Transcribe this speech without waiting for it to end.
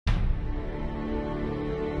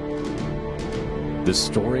The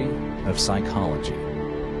Story of Psychology,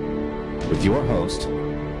 with your host,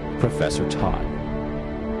 Professor Todd,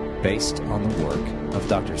 based on the work of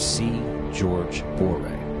Dr. C. George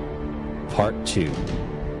Bourret. Part 2,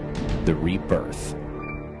 The Rebirth.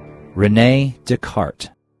 Rene Descartes.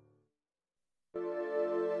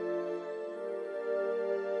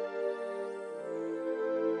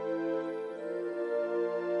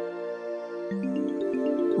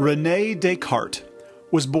 Rene Descartes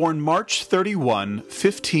was born March 31,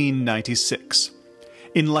 1596,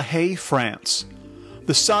 in La Haye, France,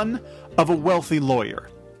 the son of a wealthy lawyer.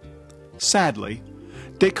 Sadly,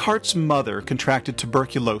 Descartes' mother contracted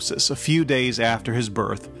tuberculosis a few days after his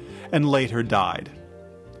birth and later died.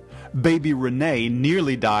 Baby Rene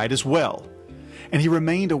nearly died as well, and he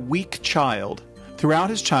remained a weak child throughout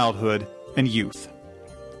his childhood and youth.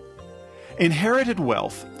 Inherited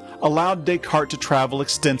wealth allowed Descartes to travel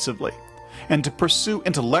extensively and to pursue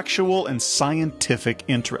intellectual and scientific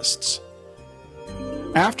interests.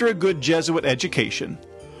 After a good Jesuit education,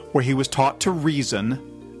 where he was taught to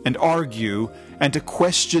reason and argue and to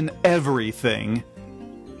question everything,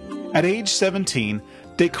 at age 17,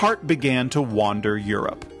 Descartes began to wander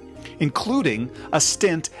Europe, including a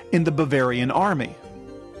stint in the Bavarian army.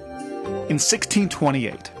 In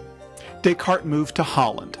 1628, Descartes moved to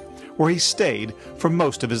Holland, where he stayed for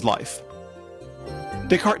most of his life.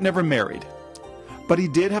 Descartes never married, but he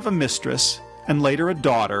did have a mistress and later a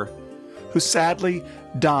daughter who sadly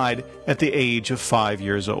died at the age of 5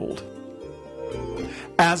 years old.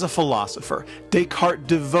 As a philosopher, Descartes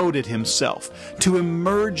devoted himself to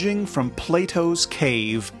emerging from Plato's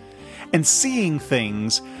cave and seeing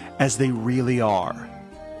things as they really are,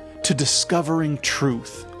 to discovering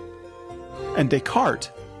truth. And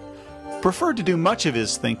Descartes preferred to do much of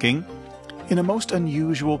his thinking in a most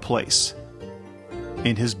unusual place,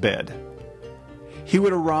 in his bed. He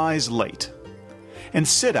would arise late and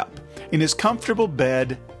sit up in his comfortable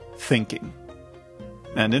bed thinking.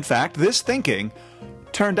 And in fact, this thinking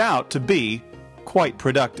turned out to be quite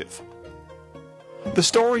productive. The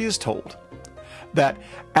story is told that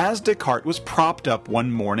as Descartes was propped up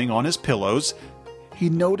one morning on his pillows, he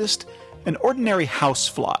noticed an ordinary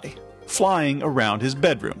housefly flying around his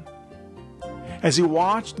bedroom. As he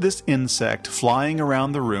watched this insect flying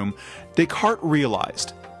around the room, Descartes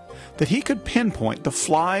realized that he could pinpoint the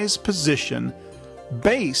fly's position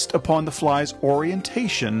based upon the fly's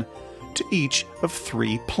orientation to each of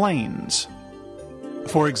 3 planes.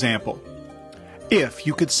 For example, if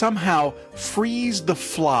you could somehow freeze the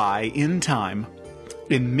fly in time,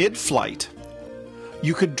 in mid-flight,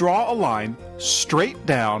 you could draw a line straight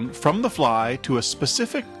down from the fly to a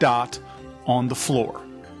specific dot on the floor.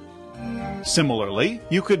 Similarly,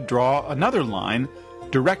 you could draw another line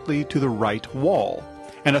directly to the right wall,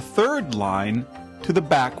 and a third line to the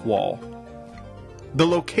back wall. The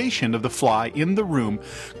location of the fly in the room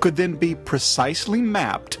could then be precisely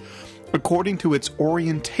mapped according to its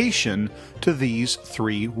orientation to these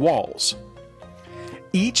 3 walls.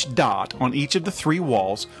 Each dot on each of the 3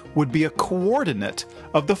 walls would be a coordinate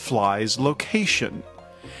of the fly's location.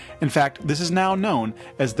 In fact, this is now known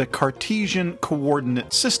as the Cartesian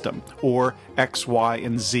coordinate system, or X, Y,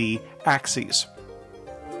 and Z axes.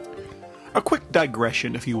 A quick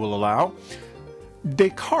digression, if you will allow.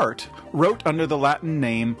 Descartes wrote under the Latin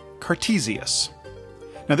name Cartesius.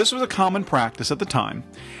 Now, this was a common practice at the time,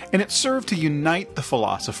 and it served to unite the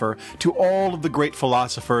philosopher to all of the great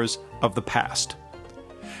philosophers of the past.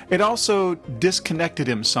 It also disconnected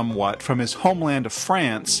him somewhat from his homeland of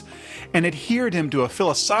France and adhered him to a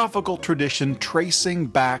philosophical tradition tracing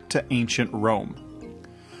back to ancient Rome.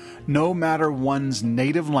 No matter one's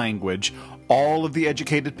native language, all of the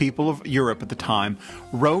educated people of Europe at the time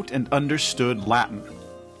wrote and understood Latin.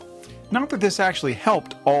 Not that this actually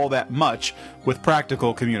helped all that much with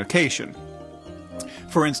practical communication.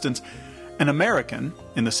 For instance, an American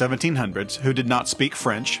in the 1700s who did not speak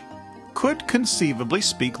French could conceivably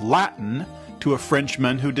speak Latin to a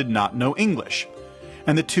Frenchman who did not know English,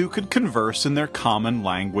 and the two could converse in their common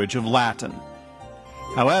language of Latin.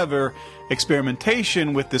 However,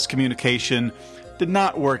 experimentation with this communication did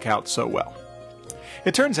not work out so well.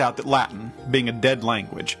 It turns out that Latin, being a dead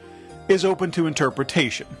language, is open to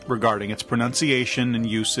interpretation regarding its pronunciation and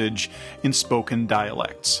usage in spoken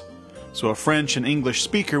dialects. So a French and English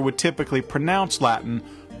speaker would typically pronounce Latin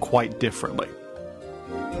quite differently.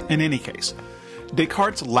 In any case,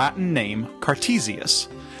 Descartes' Latin name, Cartesius,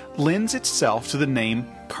 lends itself to the name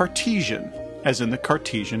Cartesian, as in the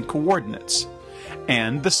Cartesian coordinates,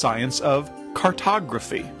 and the science of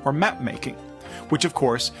cartography, or map-making, which of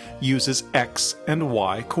course uses X and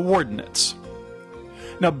Y coordinates.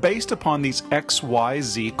 Now, based upon these x, y,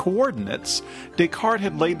 z coordinates, Descartes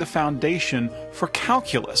had laid the foundation for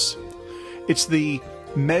calculus. It's the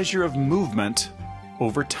measure of movement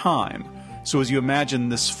over time. So as you imagine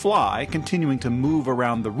this fly continuing to move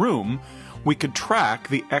around the room, we could track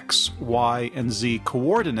the x, y, and z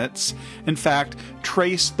coordinates, in fact,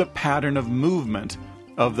 trace the pattern of movement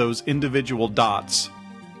of those individual dots.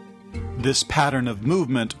 This pattern of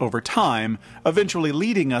movement over time eventually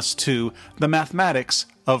leading us to the mathematics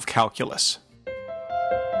of calculus.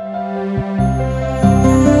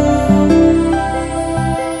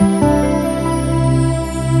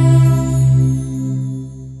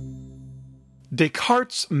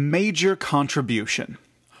 Descartes' major contribution,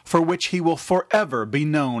 for which he will forever be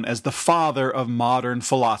known as the father of modern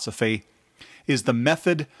philosophy, is the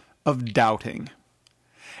method of doubting.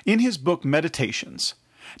 In his book Meditations,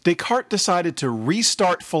 Descartes decided to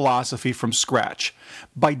restart philosophy from scratch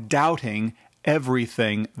by doubting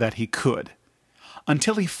everything that he could,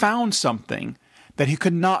 until he found something that he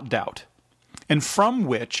could not doubt, and from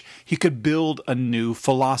which he could build a new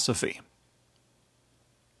philosophy.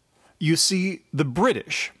 You see, the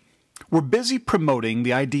British were busy promoting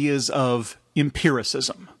the ideas of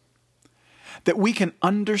empiricism, that we can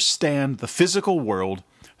understand the physical world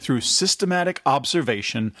through systematic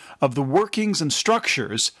observation of the workings and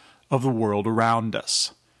structures of the world around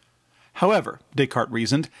us. However, Descartes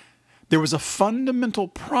reasoned, there was a fundamental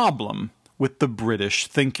problem with the British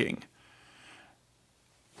thinking.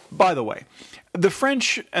 By the way, the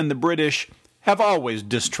French and the British have always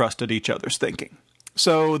distrusted each other's thinking.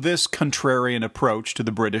 So this contrarian approach to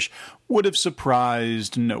the British would have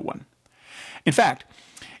surprised no one. In fact,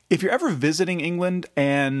 if you're ever visiting England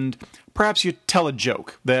and perhaps you tell a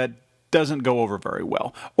joke that doesn't go over very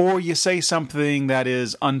well, or you say something that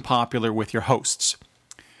is unpopular with your hosts,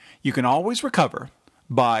 you can always recover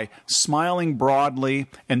by smiling broadly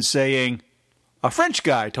and saying, "A French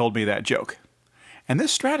guy told me that joke." And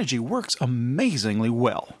this strategy works amazingly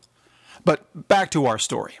well. But back to our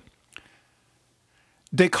story.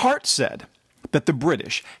 Descartes said that the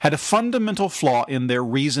British had a fundamental flaw in their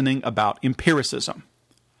reasoning about empiricism.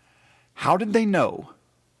 How did they know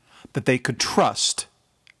that they could trust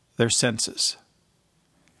their senses?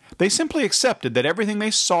 They simply accepted that everything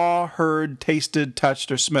they saw, heard, tasted,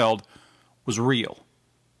 touched, or smelled was real.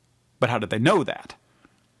 But how did they know that?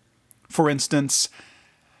 For instance,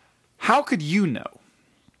 how could you know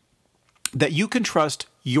that you can trust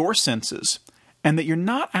your senses and that you're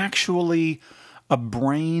not actually a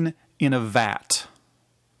brain in a vat?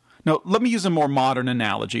 Now, let me use a more modern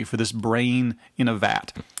analogy for this brain in a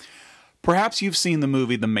vat. Perhaps you've seen the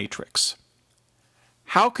movie The Matrix.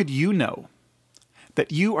 How could you know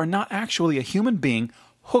that you are not actually a human being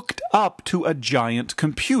hooked up to a giant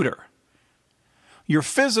computer? Your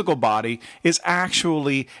physical body is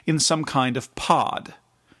actually in some kind of pod.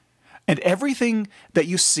 And everything that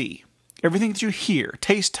you see, everything that you hear,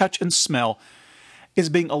 taste, touch, and smell is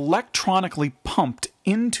being electronically pumped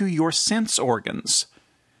into your sense organs.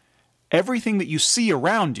 Everything that you see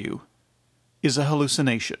around you is a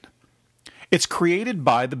hallucination. It's created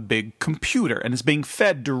by the big computer and is being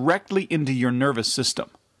fed directly into your nervous system.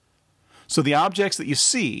 So the objects that you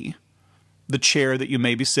see, the chair that you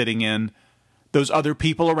may be sitting in, those other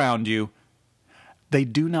people around you, they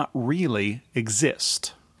do not really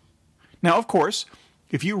exist. Now, of course,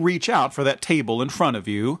 if you reach out for that table in front of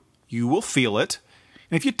you, you will feel it.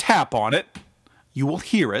 And if you tap on it, you will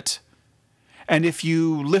hear it. And if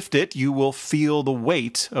you lift it, you will feel the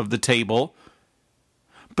weight of the table.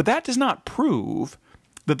 But that does not prove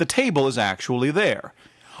that the table is actually there.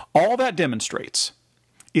 All that demonstrates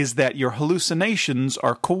is that your hallucinations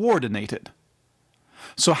are coordinated.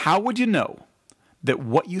 So how would you know that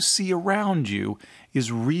what you see around you is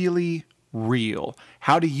really real?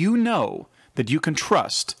 How do you know that you can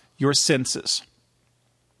trust your senses?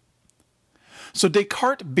 So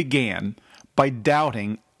Descartes began by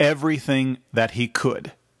doubting everything that he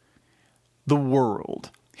could. The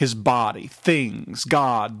world, his body, things,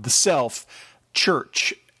 God, the self,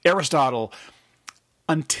 church, Aristotle,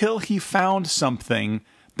 until he found something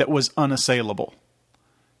that was unassailable.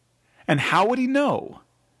 And how would he know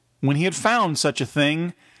when he had found such a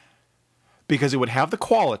thing? Because it would have the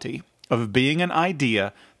quality of being an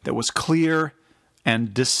idea that was clear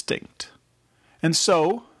and distinct. And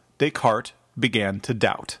so Descartes began to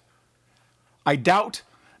doubt. I doubt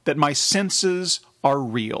that my senses are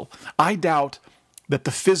real. I doubt that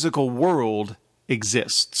the physical world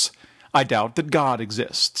exists. I doubt that God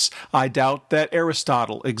exists. I doubt that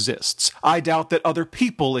Aristotle exists. I doubt that other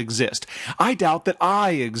people exist. I doubt that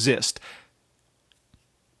I exist.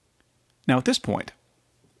 Now at this point,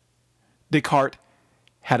 Descartes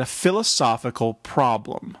had a philosophical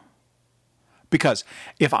problem. Because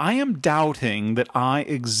if I am doubting that I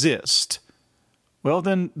exist, well,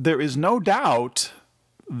 then there is no doubt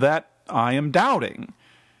that I am doubting.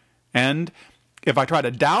 And if I try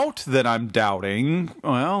to doubt that I'm doubting,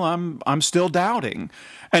 well, I'm still doubting.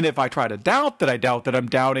 And if I try to doubt that I'm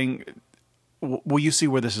doubting, well, you see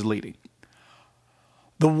where this is leading.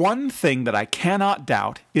 The one thing that I cannot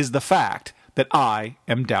doubt is the fact that I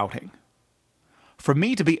am doubting. For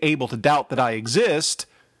me to be able to doubt that I exist,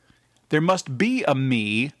 there must be a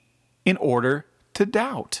me in order to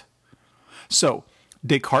doubt. So,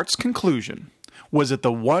 Descartes' conclusion was that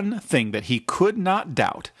the one thing that he could not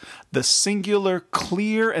doubt, the singular,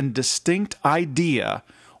 clear, and distinct idea,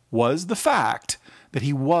 was the fact that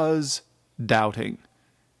he was doubting.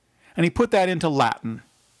 And he put that into Latin.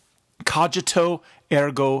 Cogito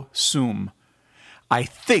ergo sum. I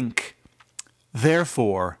think,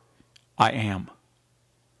 therefore I am.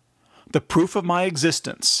 The proof of my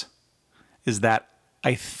existence is that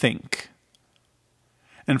I think.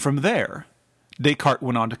 And from there, Descartes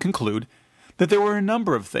went on to conclude that there were a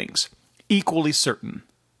number of things equally certain.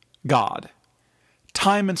 God,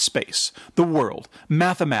 time and space, the world,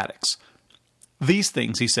 mathematics. These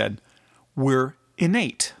things, he said, were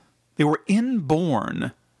innate. They were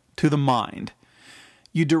inborn to the mind.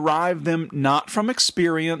 You derive them not from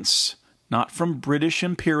experience, not from British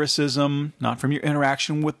empiricism, not from your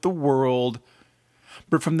interaction with the world,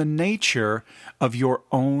 but from the nature of your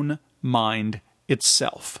own mind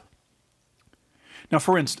itself. Now,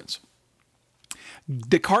 for instance,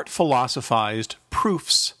 Descartes philosophized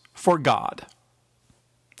proofs for God.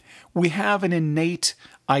 We have an innate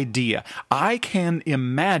idea. I can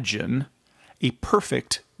imagine a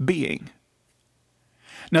perfect being.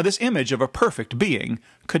 Now, this image of a perfect being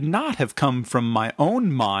could not have come from my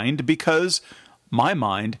own mind because my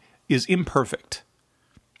mind is imperfect.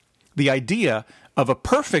 The idea of a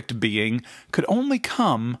perfect being could only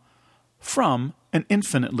come from an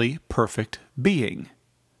infinitely perfect being.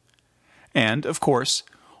 And, of course,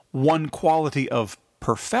 one quality of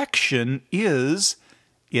perfection is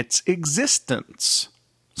its existence.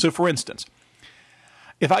 So, for instance,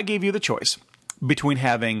 if I gave you the choice between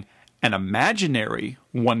having an imaginary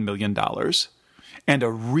 $1 million and a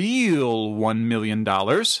real $1 million,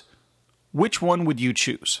 which one would you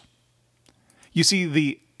choose? You see,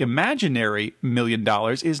 the imaginary $1 million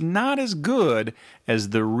is not as good as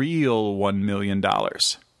the real $1 million.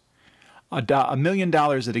 $1 million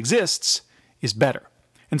that exists is better.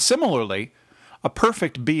 And similarly, a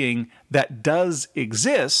perfect being that does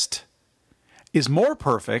exist is more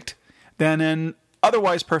perfect than an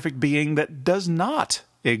otherwise perfect being that does not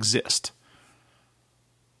exist.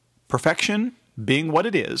 Perfection being what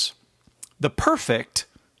it is, the perfect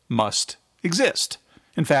must exist.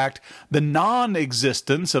 In fact, the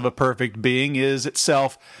non-existence of a perfect being is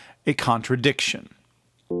itself a contradiction.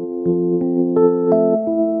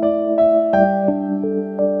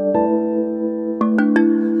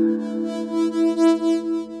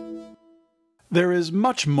 There is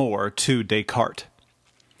much more to Descartes.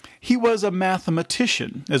 He was a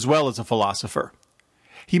mathematician as well as a philosopher.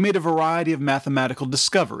 He made a variety of mathematical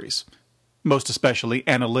discoveries, most especially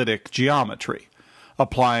analytic geometry,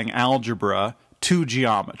 applying algebra to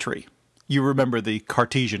geometry. You remember the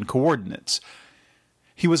Cartesian coordinates.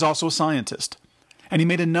 He was also a scientist, and he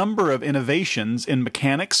made a number of innovations in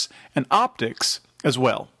mechanics and optics as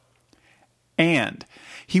well. And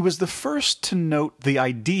he was the first to note the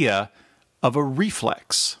idea of a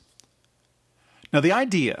reflex. Now, the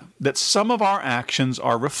idea that some of our actions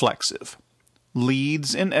are reflexive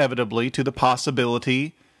leads inevitably to the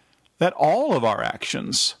possibility that all of our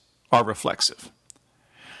actions are reflexive.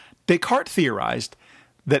 Descartes theorized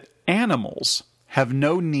that animals have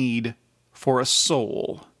no need for a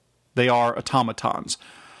soul. They are automatons.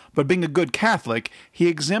 But being a good Catholic, he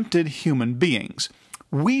exempted human beings.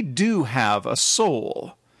 We do have a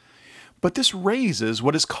soul. But this raises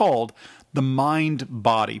what is called the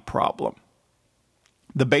mind-body problem.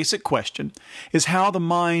 The basic question is how the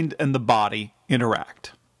mind and the body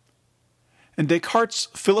interact. And Descartes'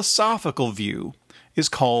 philosophical view is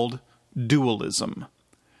called dualism.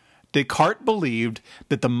 Descartes believed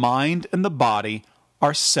that the mind and the body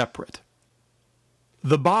are separate.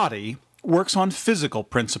 The body works on physical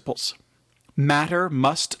principles. Matter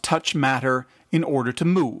must touch matter in order to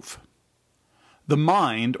move. The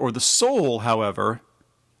mind, or the soul, however,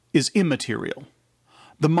 is immaterial.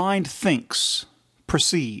 The mind thinks,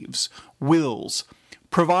 perceives, wills,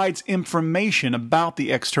 provides information about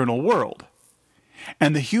the external world.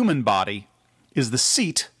 And the human body is the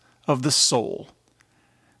seat of the soul.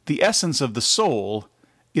 The essence of the soul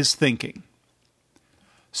is thinking.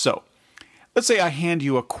 So, let's say I hand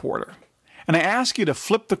you a quarter, and I ask you to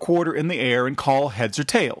flip the quarter in the air and call heads or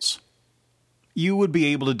tails. You would be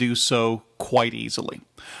able to do so quite easily.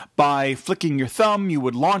 By flicking your thumb, you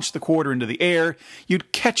would launch the quarter into the air,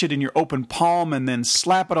 you'd catch it in your open palm, and then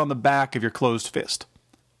slap it on the back of your closed fist.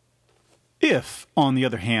 If, on the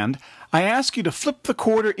other hand, I ask you to flip the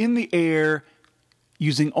quarter in the air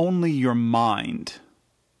using only your mind,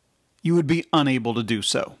 you would be unable to do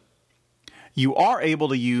so. You are able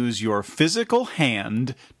to use your physical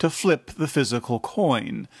hand to flip the physical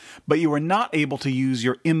coin, but you are not able to use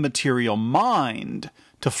your immaterial mind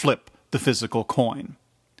to flip the physical coin.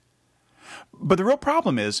 But the real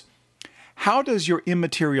problem is, how does your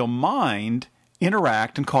immaterial mind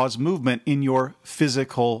interact and cause movement in your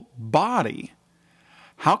physical body?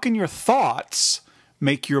 How can your thoughts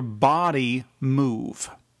make your body move?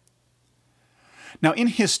 Now, in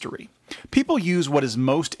history, people use what is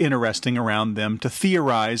most interesting around them to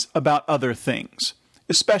theorize about other things,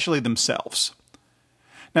 especially themselves.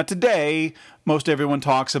 Now, today, most everyone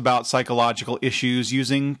talks about psychological issues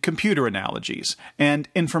using computer analogies and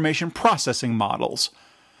information processing models.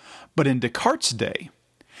 But in Descartes' day,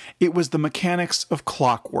 it was the mechanics of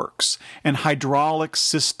clockworks and hydraulic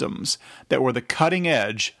systems that were the cutting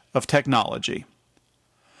edge of technology.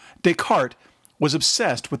 Descartes was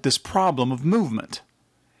obsessed with this problem of movement.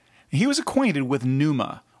 He was acquainted with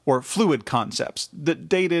pneuma, or fluid concepts, that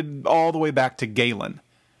dated all the way back to Galen.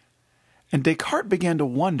 And Descartes began to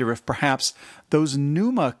wonder if perhaps those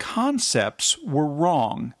pneuma concepts were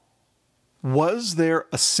wrong. Was there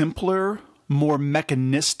a simpler, more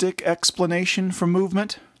mechanistic explanation for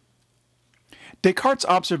movement? Descartes'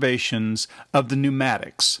 observations of the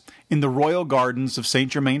pneumatics in the royal gardens of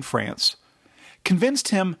Saint-Germain, France, convinced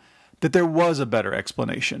him that there was a better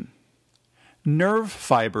explanation. Nerve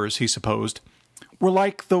fibers, he supposed, were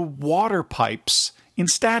like the water pipes in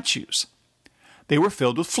statues. They were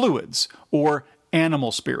filled with fluids, or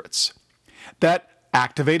animal spirits, that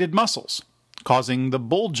activated muscles, causing the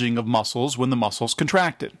bulging of muscles when the muscles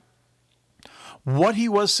contracted. What he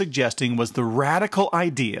was suggesting was the radical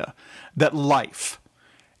idea that life,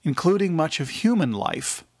 including much of human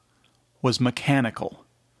life, was mechanical.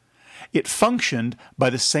 It functioned by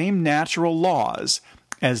the same natural laws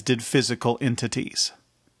as did physical entities.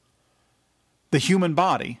 The human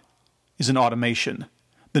body is an automation.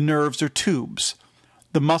 The nerves are tubes.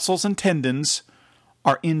 The muscles and tendons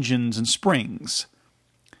are engines and springs.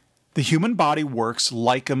 The human body works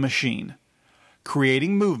like a machine,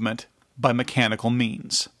 creating movement by mechanical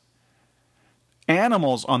means.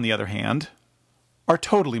 Animals, on the other hand, are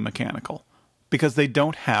totally mechanical because they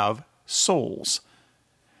don't have souls.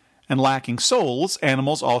 And lacking souls,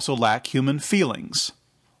 animals also lack human feelings,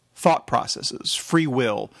 thought processes, free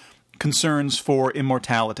will, concerns for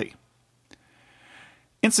immortality.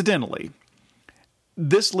 Incidentally,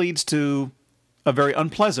 this leads to a very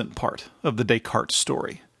unpleasant part of the Descartes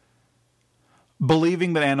story.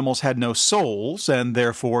 Believing that animals had no souls and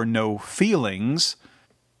therefore no feelings,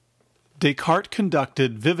 Descartes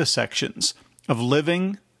conducted vivisections of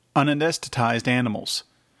living, unanesthetized animals,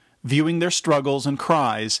 viewing their struggles and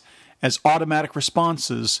cries as automatic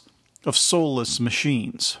responses of soulless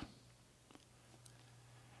machines.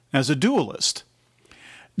 As a dualist,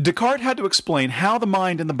 Descartes had to explain how the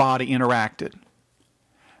mind and the body interacted.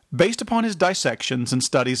 Based upon his dissections and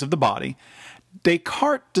studies of the body,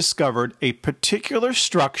 Descartes discovered a particular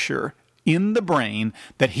structure in the brain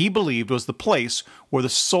that he believed was the place where the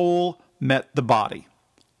soul met the body.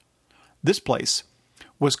 This place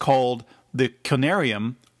was called the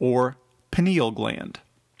coniarium, or pineal gland.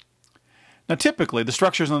 Now, typically, the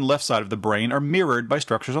structures on the left side of the brain are mirrored by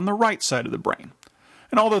structures on the right side of the brain.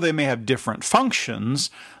 And although they may have different functions,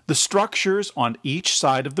 the structures on each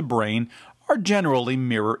side of the brain are generally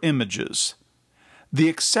mirror images. The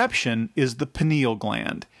exception is the pineal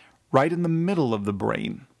gland, right in the middle of the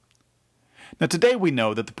brain. Now, today we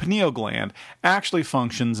know that the pineal gland actually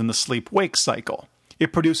functions in the sleep-wake cycle.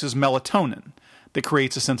 It produces melatonin that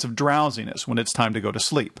creates a sense of drowsiness when it's time to go to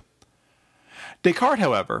sleep. Descartes,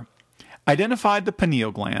 however, identified the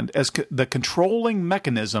pineal gland as the controlling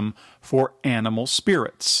mechanism for animal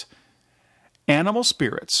spirits. Animal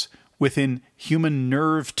spirits within human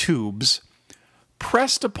nerve tubes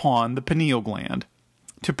pressed upon the pineal gland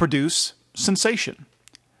to produce sensation.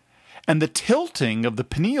 And the tilting of the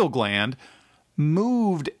pineal gland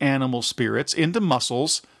moved animal spirits into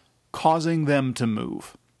muscles, causing them to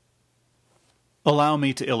move. Allow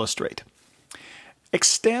me to illustrate.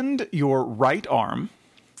 Extend your right arm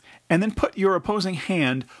and then put your opposing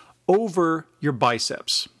hand over your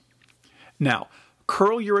biceps. Now,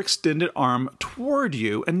 curl your extended arm toward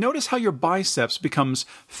you and notice how your biceps becomes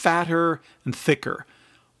fatter and thicker,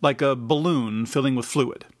 like a balloon filling with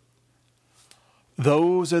fluid.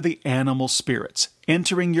 Those are the animal spirits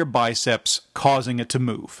entering your biceps, causing it to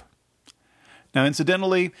move. Now,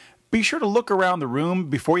 incidentally, be sure to look around the room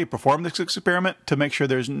before you perform this experiment to make sure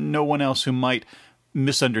there's no one else who might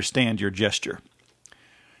misunderstand your gesture.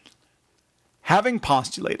 Having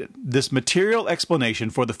postulated this material explanation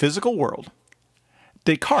for the physical world,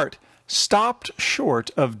 Descartes stopped short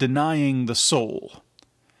of denying the soul.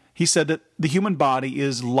 He said that the human body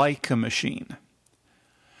is like a machine.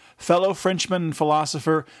 Fellow Frenchman and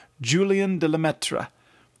philosopher Julien de Lemaitre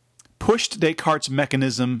pushed Descartes'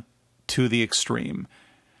 mechanism to the extreme.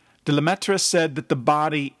 De Lemaitre said that the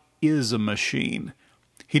body is a machine.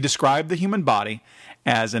 He described the human body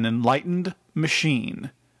as an enlightened machine.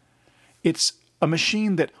 It's a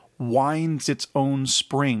machine that winds its own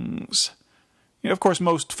springs. Of course,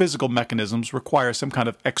 most physical mechanisms require some kind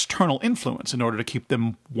of external influence in order to keep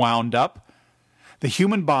them wound up. The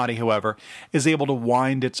human body, however, is able to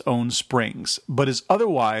wind its own springs, but is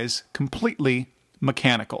otherwise completely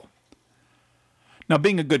mechanical. Now,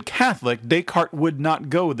 being a good Catholic, Descartes would not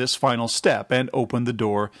go this final step and open the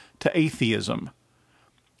door to atheism.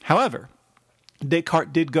 However,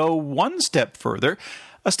 Descartes did go one step further,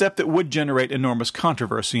 a step that would generate enormous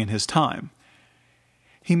controversy in his time.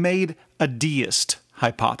 He made a deist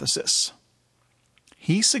hypothesis.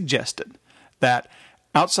 He suggested that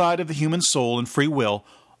outside of the human soul and free will,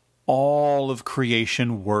 all of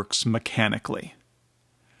creation works mechanically.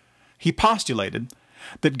 He postulated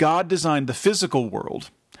that God designed the physical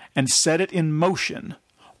world and set it in motion,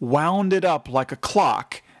 wound it up like a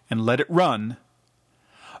clock, and let it run.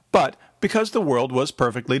 But because the world was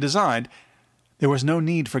perfectly designed, there was no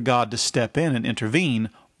need for God to step in and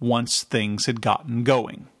intervene once things had gotten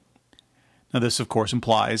going. Now, this, of course,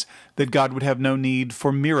 implies that God would have no need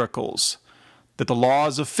for miracles, that the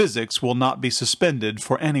laws of physics will not be suspended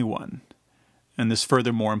for anyone. And this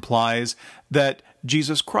furthermore implies that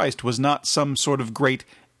Jesus Christ was not some sort of great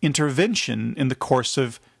intervention in the course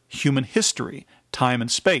of human history, time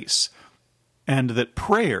and space, and that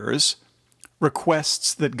prayers,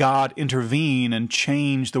 requests that God intervene and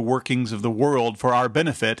change the workings of the world for our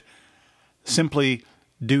benefit, simply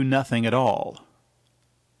do nothing at all.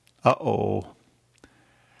 Uh-oh.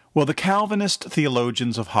 Well, the Calvinist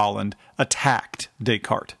theologians of Holland attacked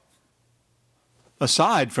Descartes.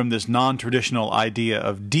 Aside from this non-traditional idea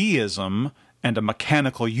of deism and a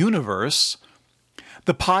mechanical universe,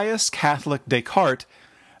 the pious Catholic Descartes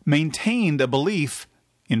maintained a belief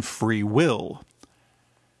in free will.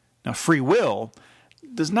 Now, free will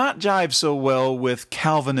does not jive so well with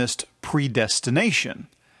Calvinist predestination,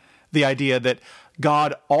 the idea that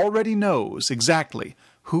God already knows exactly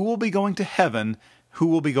who will be going to heaven, who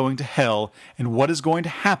will be going to hell, and what is going to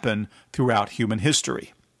happen throughout human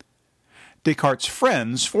history. Descartes'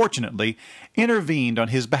 friends, fortunately, intervened on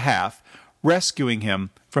his behalf, rescuing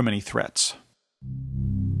him from any threats.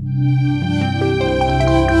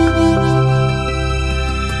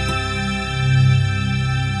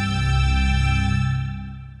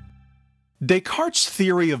 Descartes'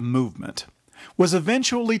 theory of movement was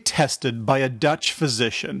eventually tested by a Dutch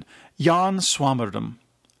physician, Jan Swammerdam.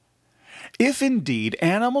 If indeed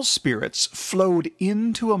animal spirits flowed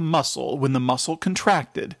into a muscle when the muscle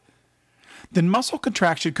contracted, then muscle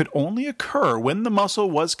contraction could only occur when the muscle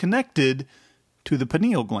was connected to the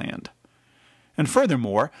pineal gland. And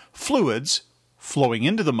furthermore, fluids flowing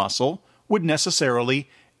into the muscle would necessarily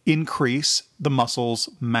increase the muscle's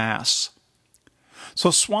mass. So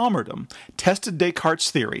Swammerdam tested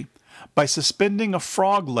Descartes' theory by suspending a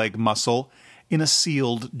frog leg muscle in a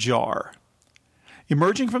sealed jar.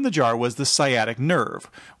 Emerging from the jar was the sciatic nerve,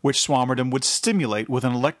 which Swammerdam would stimulate with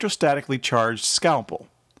an electrostatically charged scalpel.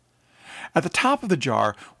 At the top of the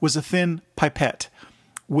jar was a thin pipette,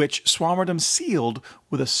 which Swammerdam sealed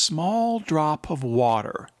with a small drop of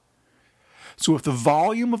water. So if the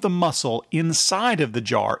volume of the muscle inside of the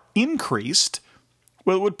jar increased,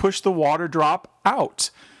 well, it would push the water drop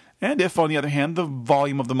out. And if, on the other hand, the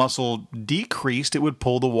volume of the muscle decreased, it would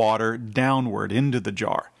pull the water downward into the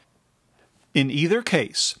jar. In either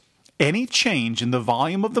case, any change in the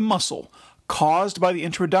volume of the muscle caused by the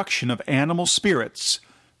introduction of animal spirits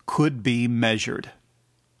could be measured.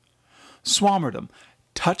 Swammerdam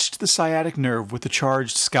touched the sciatic nerve with the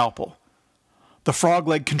charged scalpel. The frog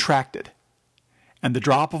leg contracted, and the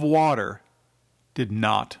drop of water did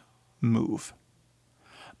not move.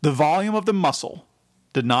 The volume of the muscle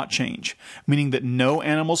did not change, meaning that no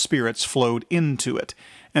animal spirits flowed into it.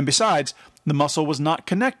 And besides, the muscle was not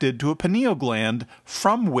connected to a pineal gland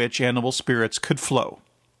from which animal spirits could flow.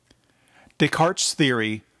 Descartes'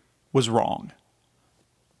 theory was wrong.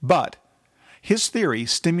 But his theory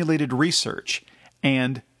stimulated research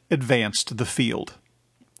and advanced the field.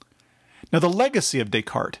 Now, the legacy of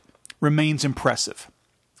Descartes remains impressive.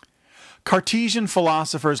 Cartesian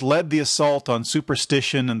philosophers led the assault on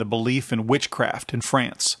superstition and the belief in witchcraft in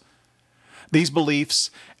France. These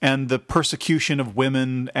beliefs and the persecution of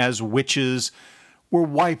women as witches were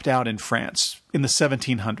wiped out in France in the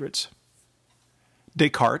 1700s.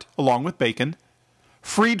 Descartes, along with Bacon,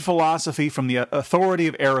 freed philosophy from the authority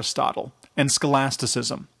of Aristotle and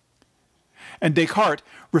scholasticism. And Descartes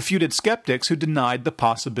refuted skeptics who denied the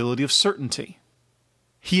possibility of certainty.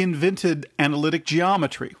 He invented analytic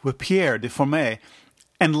geometry with Pierre de Fermat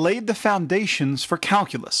and laid the foundations for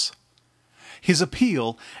calculus. His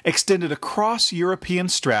appeal extended across European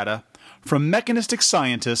strata from mechanistic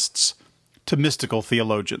scientists to mystical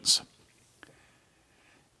theologians.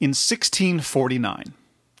 In 1649,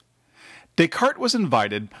 Descartes was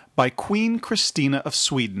invited by Queen Christina of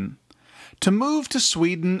Sweden to move to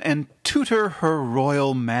Sweden and tutor Her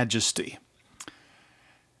Royal Majesty.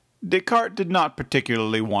 Descartes did not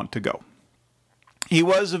particularly want to go. He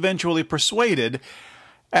was eventually persuaded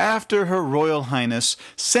after Her Royal Highness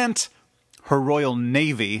sent her Royal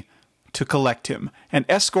Navy to collect him and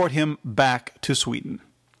escort him back to Sweden.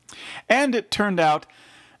 And it turned out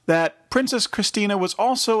that Princess Christina was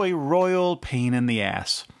also a royal pain in the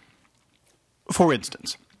ass. For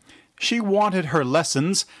instance, she wanted her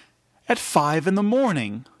lessons at 5 in the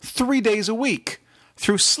morning, 3 days a week,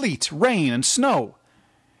 through sleet, rain, and snow.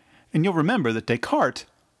 And you'll remember that Descartes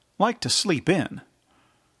liked to sleep in.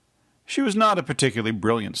 She was not a particularly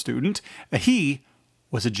brilliant student. He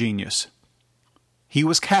was a genius. He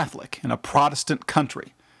was Catholic in a Protestant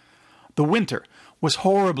country. The winter was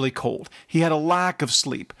horribly cold. He had a lack of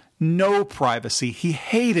sleep, no privacy. He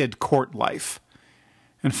hated court life.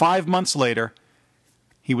 And 5 months later,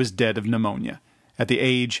 he was dead of pneumonia at the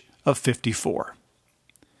age of 54.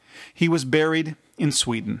 He was buried in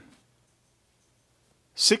Sweden.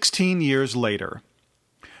 16 years later,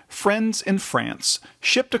 friends in France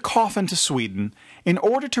shipped a coffin to Sweden in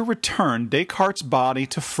order to return Descartes' body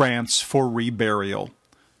to France for reburial.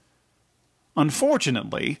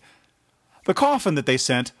 Unfortunately, the coffin that they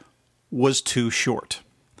sent was too short.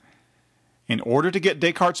 In order to get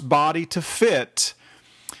Descartes' body to fit,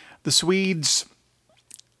 the Swedes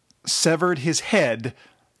severed his head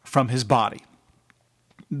from his body.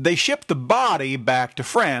 They shipped the body back to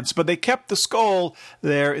France, but they kept the skull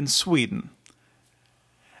there in Sweden.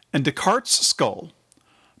 And Descartes' skull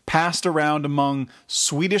passed around among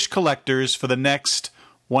Swedish collectors for the next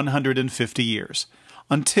 150 years,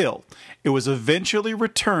 until it was eventually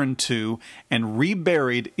returned to and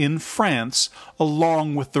reburied in France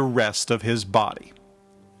along with the rest of his body.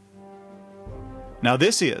 Now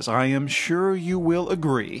this is, I am sure you will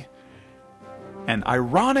agree, an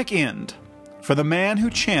ironic end for the man who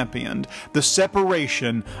championed the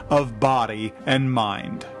separation of body and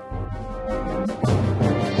mind.